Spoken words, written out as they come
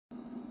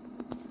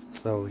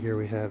So here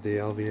we have the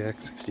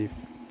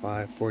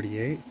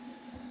lv6548,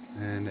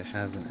 and it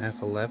has an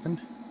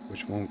F11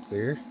 which won't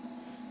clear,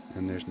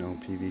 and there's no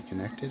PV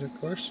connected, of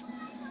course.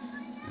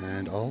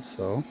 And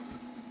also,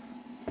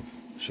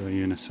 show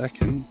you in a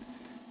second,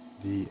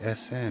 the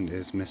SN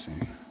is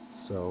missing.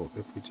 So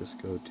if we just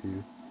go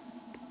to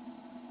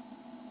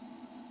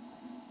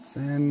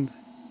send,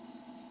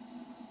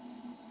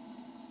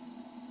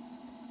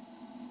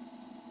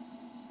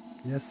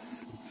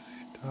 yes, it's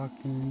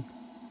talking.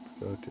 Let's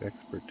go to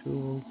expert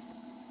tools,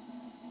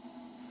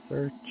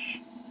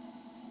 search,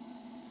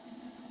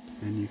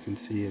 and you can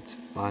see it's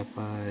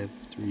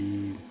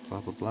 553 blah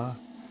blah blah.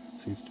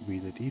 Seems to be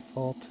the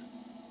default.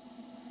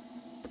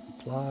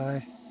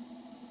 Apply,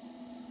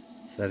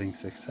 setting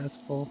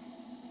successful,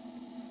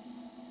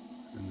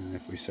 and then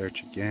if we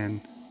search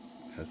again,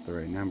 it has the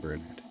right number in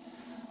it.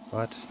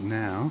 But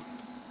now,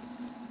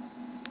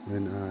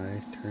 when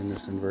I turn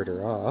this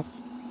inverter off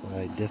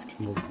by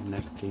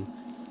disconnecting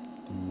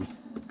the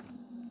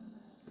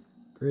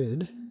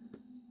grid,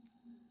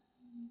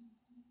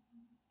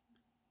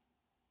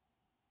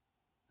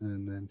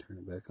 and then turn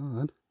it back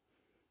on,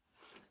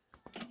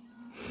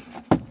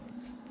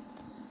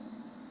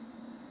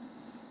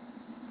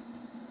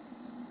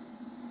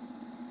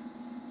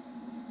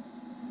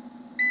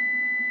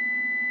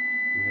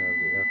 we have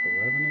the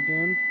F11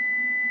 again.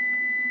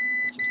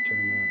 Let's just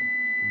turn that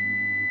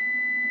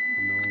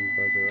annoying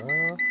buzzer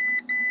off.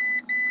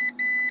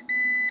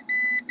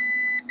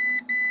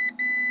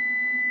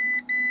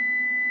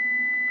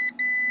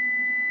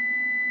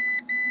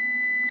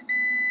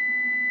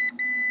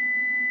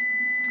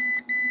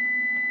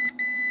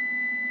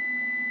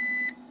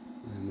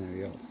 And there we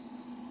go.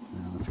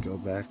 Now let's go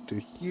back to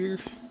here,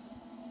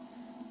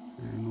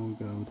 and we'll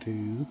go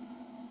to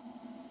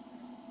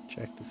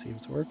check to see if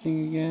it's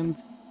working again.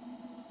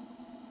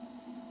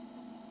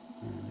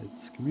 And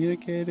it's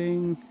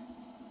communicating,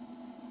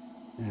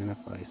 and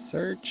if I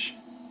search,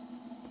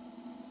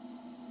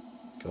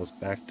 it goes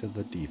back to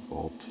the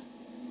default.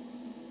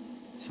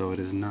 So it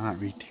is not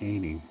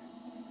retaining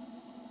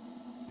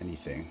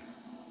anything.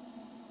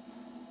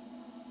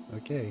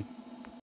 Okay.